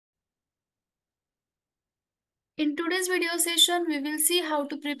In today's video session, we will see how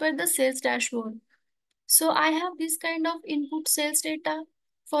to prepare the sales dashboard. So I have this kind of input sales data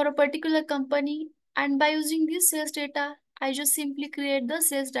for a particular company, and by using this sales data, I just simply create the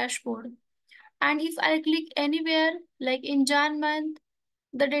sales dashboard. And if I click anywhere, like in Jan month,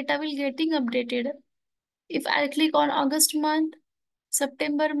 the data will getting updated. If I click on August month,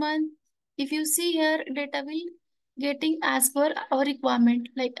 September month, if you see here, data will getting as per our requirement,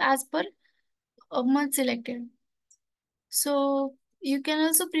 like as per a month selected. So you can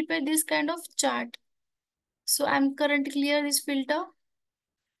also prepare this kind of chart. So I'm currently clear this filter.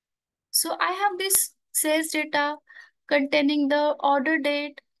 So I have this sales data containing the order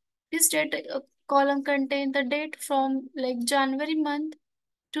date. This data column contain the date from like January month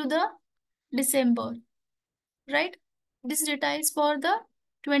to the December, right? This data is for the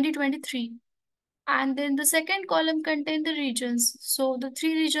 2023. And then the second column contain the regions. So the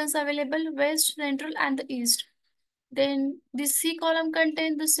three regions available, West, Central, and the East. Then this C column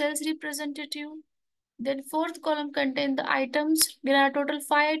contain the sales representative. Then fourth column contain the items. There are total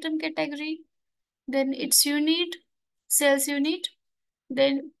 5 item category. Then its unit, sales unit.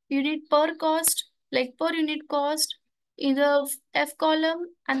 Then unit per cost, like per unit cost. In the F column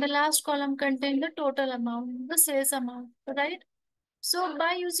and the last column contain the total amount, the sales amount, right? So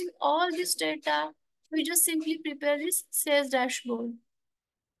by using all this data, we just simply prepare this sales dashboard.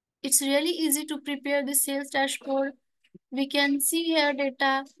 It's really easy to prepare the sales dashboard. We can see here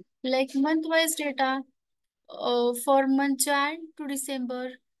data like month-wise data for month Jan to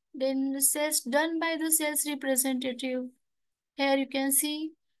December. Then the sales done by the sales representative. Here you can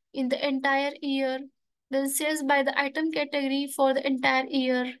see in the entire year. Then sales by the item category for the entire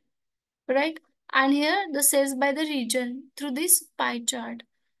year, right? And here the sales by the region through this pie chart.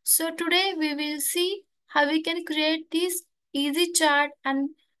 So today we will see how we can create this easy chart, and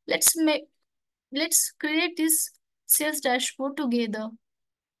let's create this sales dashboard together.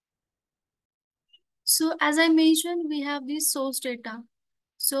 So as I mentioned, we have this source data.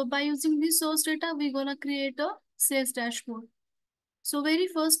 So by using this source data, we're gonna create a sales dashboard. So very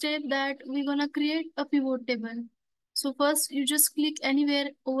first step that we're gonna create a pivot table. So first you just click anywhere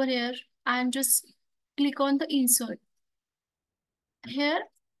over here and just click on the insert. Here,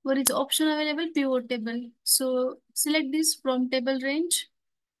 what is the option available? Pivot table. So select this from table range.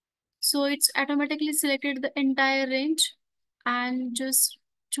 So it's automatically selected the entire range, and just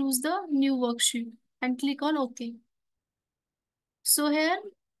choose the new worksheet and click on OK. So here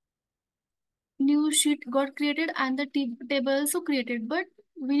new sheet got created and the table also created, but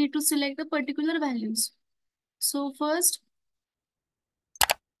we need to select the particular values. So first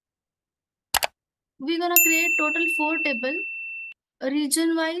we're gonna create total 4 table,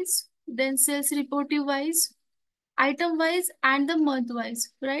 region wise, then sales reportive wise, item wise, and the month wise,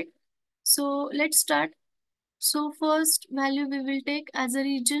 right? So let's start. So first value we will take as a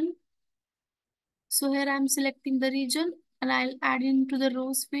region. So here I'm selecting the region and I'll add into the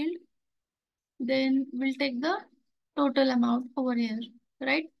rows field. Then we'll take the total amount over here,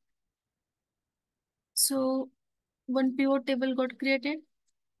 right? So one pivot table got created.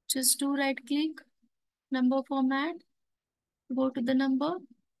 Just do right click, number format, go to the number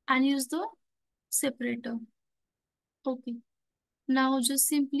and use the separator. Okay. Now just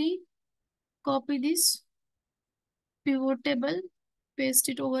simply copy this pivot table, paste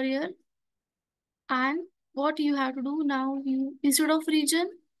it over here. And what you have to do now, you instead of region,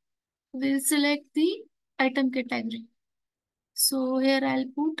 we'll select the item category. So here I'll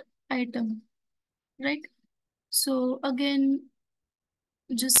put item, right? So again,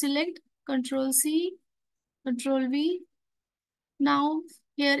 just select Control C, Control V. Now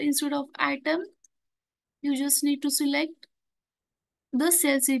here instead of item, you just need to select the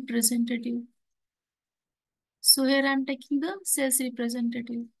sales representative. So here I'm taking the sales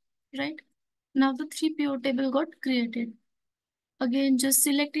representative, right? Now the 3 pivot table got created. Again, just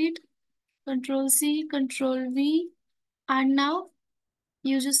select it, Control C, Control V, and now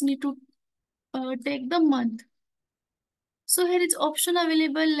you just need to take the month. So here is option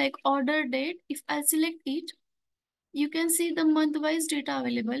available like order date. If I select it, you can see the month-wise data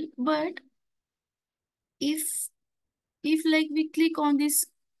available. But if like we click on this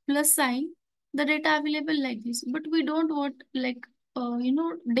plus sign, the data available like this. But we don't want like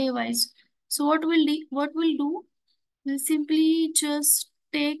day wise. So what we'll do? We'll simply just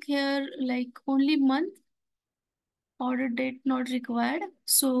take here like only month, order date not required.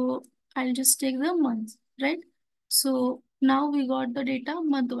 So I'll just take the month, right? So now we got the data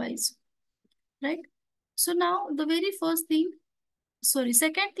month wise, right? So now the very first thing,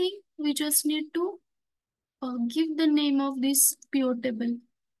 second thing, we just need to give the name of this pivot table.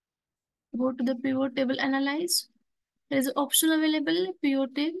 Go to the pivot table analyze. There is an option available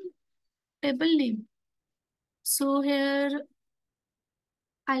pivot table name. So here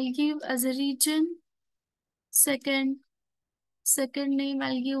I'll give as a region. Second name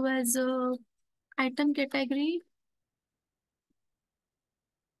I'll give as a item category.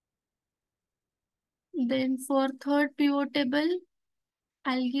 Then for third pivot table,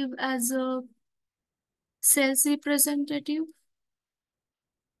 I'll give as a sales representative.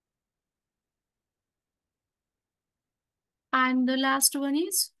 And the last one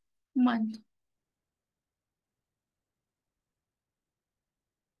is month.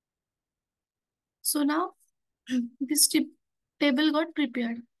 So now this table got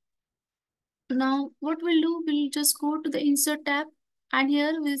prepared. Now what we'll do, we'll just go to the insert tab and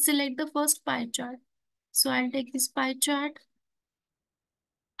here we'll select the first pie chart. So I'll take this pie chart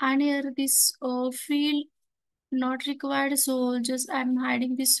and here this field not required. So just I'm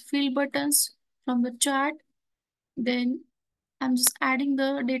hiding this field buttons from the chart. Then I'm just adding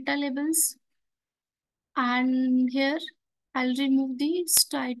the data labels and here I'll remove this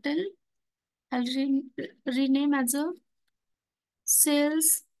title. I'll rename as a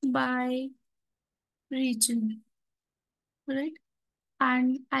sales by region, right?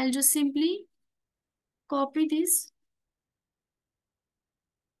 And I'll just simply copy this,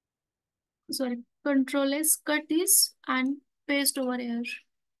 sorry, Control S, cut this and paste over here.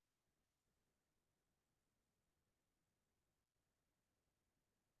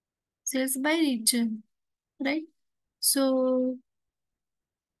 Sales by region, right? So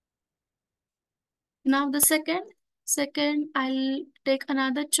now the second, I'll take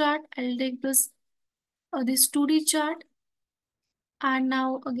another chart. I'll take this 2D chart, and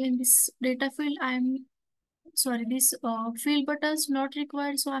now again this data field. I'm sorry, this field buttons not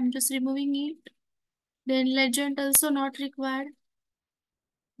required, so I'm just removing it. Then legend also not required.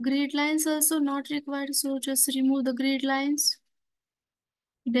 Grid lines also not required, so just remove the grid lines.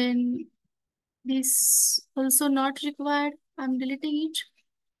 Then this also not required. I'm deleting it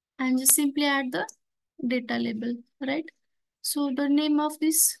and just simply add the data label, right? So the name of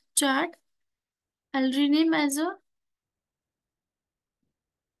this chart, I'll rename as a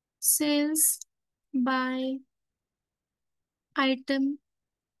sales by item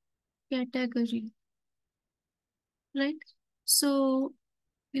category, right? So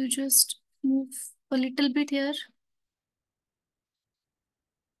you just move a little bit here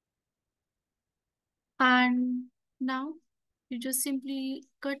and now you just simply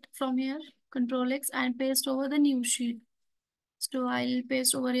cut from here, Control X and paste over the new sheet. So I'll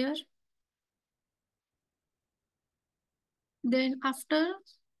paste over here. Then after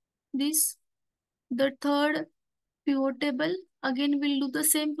this, the third pivot table, again we'll do the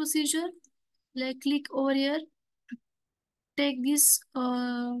same procedure. Like click over here, take this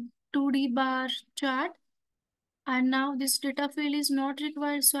 2D bar chart, and now this data field is not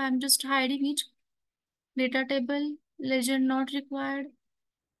required, so I'm just hiding it. Data table, legend not required,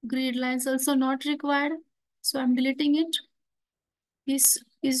 grid lines also not required, so I'm deleting it. This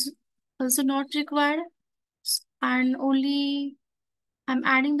is also not required, and only I'm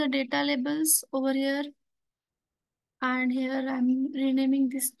adding the data labels over here, and here I'm renaming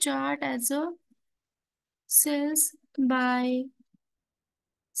this chart as a sales by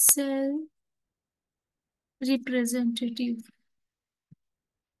cell representative,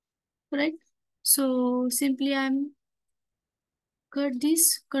 right? So simply I'm cut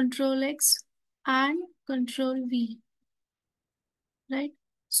this Control X and Control V, right?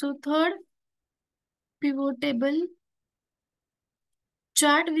 So third pivot table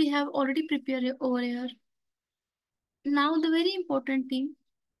chart we have already prepared over here. Now the very important thing,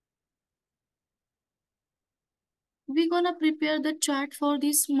 we're gonna prepare the chart for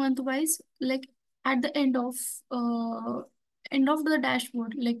this month wise, like at the end of the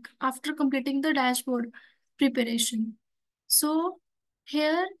dashboard, like after completing the dashboard preparation. So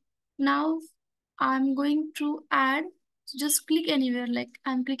here now I'm going to add, just click anywhere, like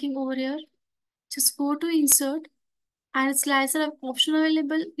I'm clicking over here, just go to insert and slicer of option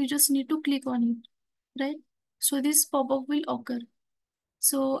available, you just need to click on it, right? So this pop-up will occur.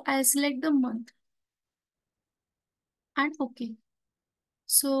 So I select the month and okay.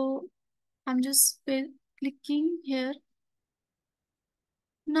 So I'm just clicking here.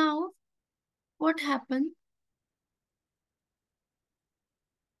 Now, what happened?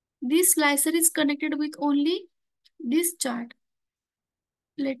 This slicer is connected with only this chart.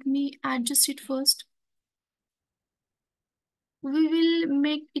 Let me adjust it first. We will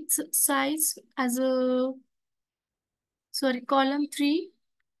make its size as a, sorry, column 3.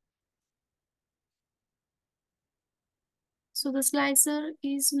 So the slicer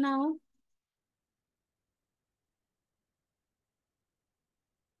is now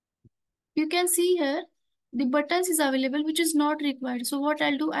You can see here the buttons is available which is not required. So what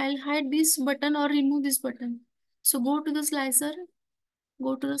I'll do, I'll hide this button or remove this button. So go to the slicer,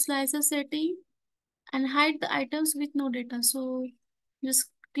 go to the slicer setting and hide the items with no data. So just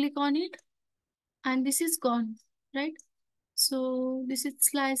click on it and this is gone, right? So this is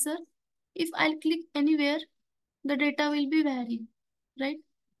slicer. If I'll click anywhere, the data will be varied, right?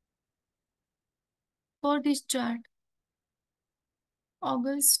 For this chart,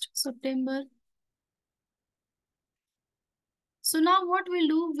 August, September. So now what we'll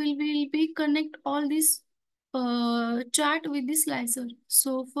do, we'll be connect all this chart with the slicer.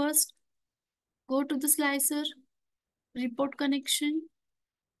 So first go to the slicer, report connection,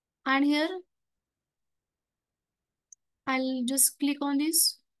 and here I'll just click on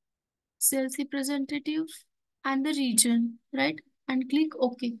this sales representative and the region, right? And click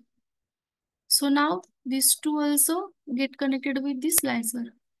OK. So now these two also get connected with the slicer.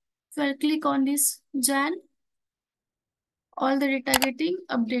 So I'll click on this Jan, all the data getting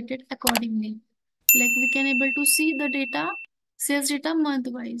updated accordingly. Like we can able to see the data, sales data month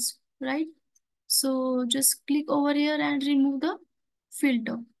wise, right? So just click over here and remove the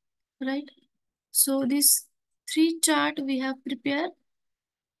filter, right? So this three chart we have prepared.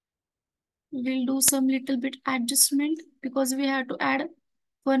 We'll do some little bit adjustment because we have to add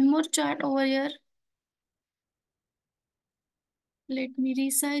one more chart over here. Let me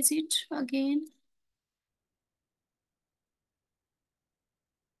resize it again.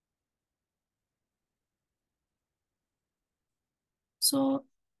 So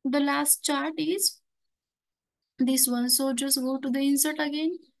the last chart is this one. So just go to the insert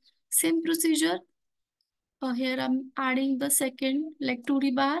again. Same procedure. Here I'm adding the second like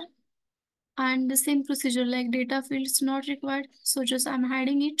 2D bar and the same procedure like data fields not required. So just I'm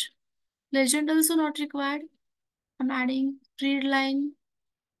hiding it. Legend also not required. I'm adding grid line.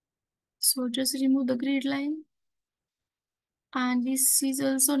 So just remove the grid line. And this is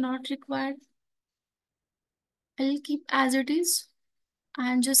also not required. I'll keep as it is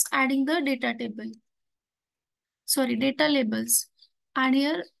and just adding the data table. Sorry, data labels. And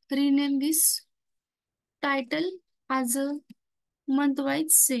here rename this title as a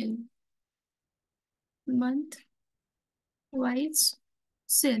month-wise sale. Month-wise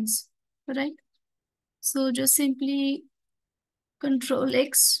sales, right? So just simply Control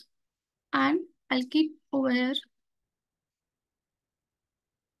X and I'll keep over here.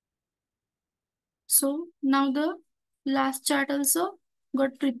 So now the last chart also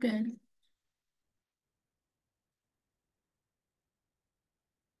got prepared.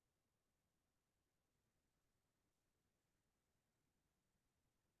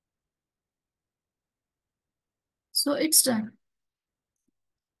 So it's done.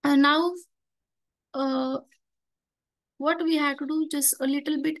 And now uh, what we have to do, just a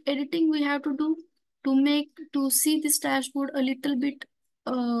little bit editing we have to do to see this dashboard a little bit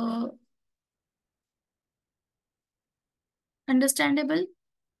understandable.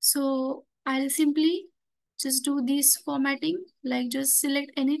 So I'll simply just do this formatting, like just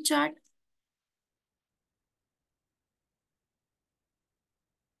select any chart.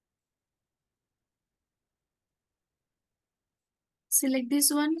 Select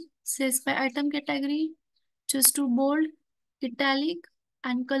this one, says by item category, just to bold, italic,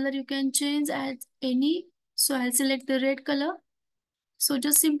 and color you can change as any. So I'll select the red color. So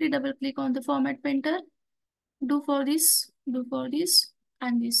just simply double click on the format painter, do for this,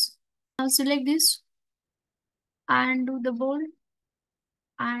 and this. Now select this and do the bold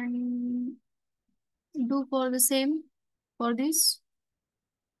and do for the same for this.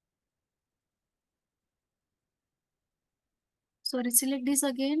 Sorry, select this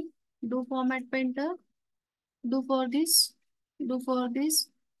again, do format painter, do for this, do for this,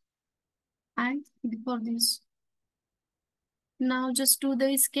 and do for this. Now just do the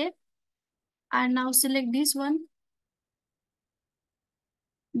escape and now select this one,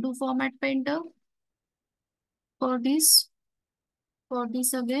 do format painter for this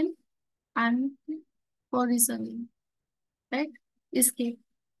again, and for this again, right? Escape.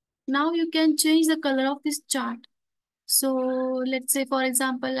 Now you can change the color of this chart. So let's say, for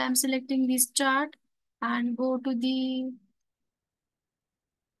example, I'm selecting this chart and go to the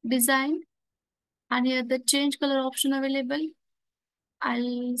design and here the change color option available.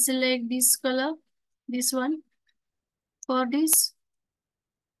 I'll select this color, this one. For this,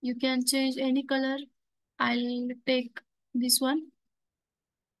 you can change any color. I'll take this one.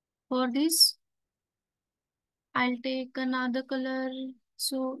 For this, I'll take another color.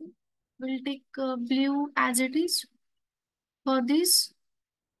 So we'll take blue as it is. For this,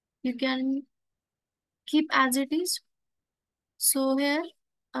 you can keep as it is. So here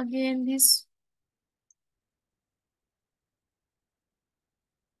Again, this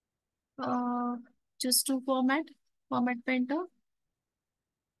uh, just to format painter,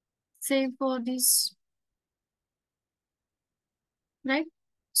 save for this, right?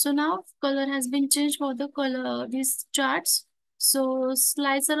 So now color has been changed for the color these charts. So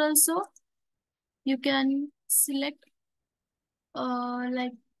slicer also you can select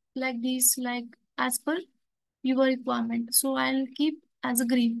like this, like as per your requirement. So I'll keep as a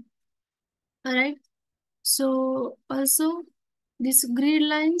green. All right. So also these grid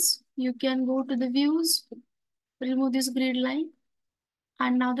lines, you can go to the views, remove this grid line,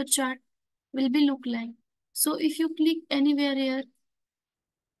 and now the chart will be look like. So if you click anywhere here,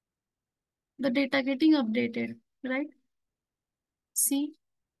 the data getting updated, right? See,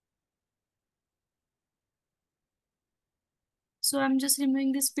 so I'm just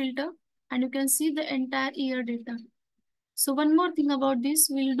removing this filter and you can see the entire year data. So one more thing about this,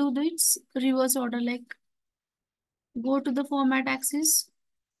 we'll do this reverse order, like go to the format axis.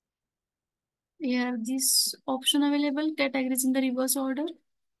 Here, this option available, categories in the reverse order.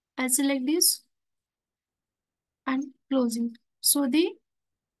 I'll select this and close it. So the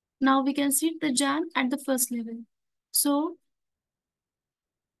now we can see the Jan at the first level. So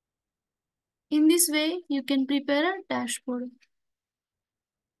in this way, you can prepare a dashboard.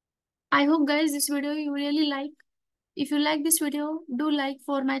 I hope guys this video you really like. If you like this video, do like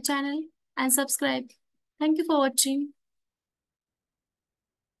for my channel and subscribe. Thank you for watching.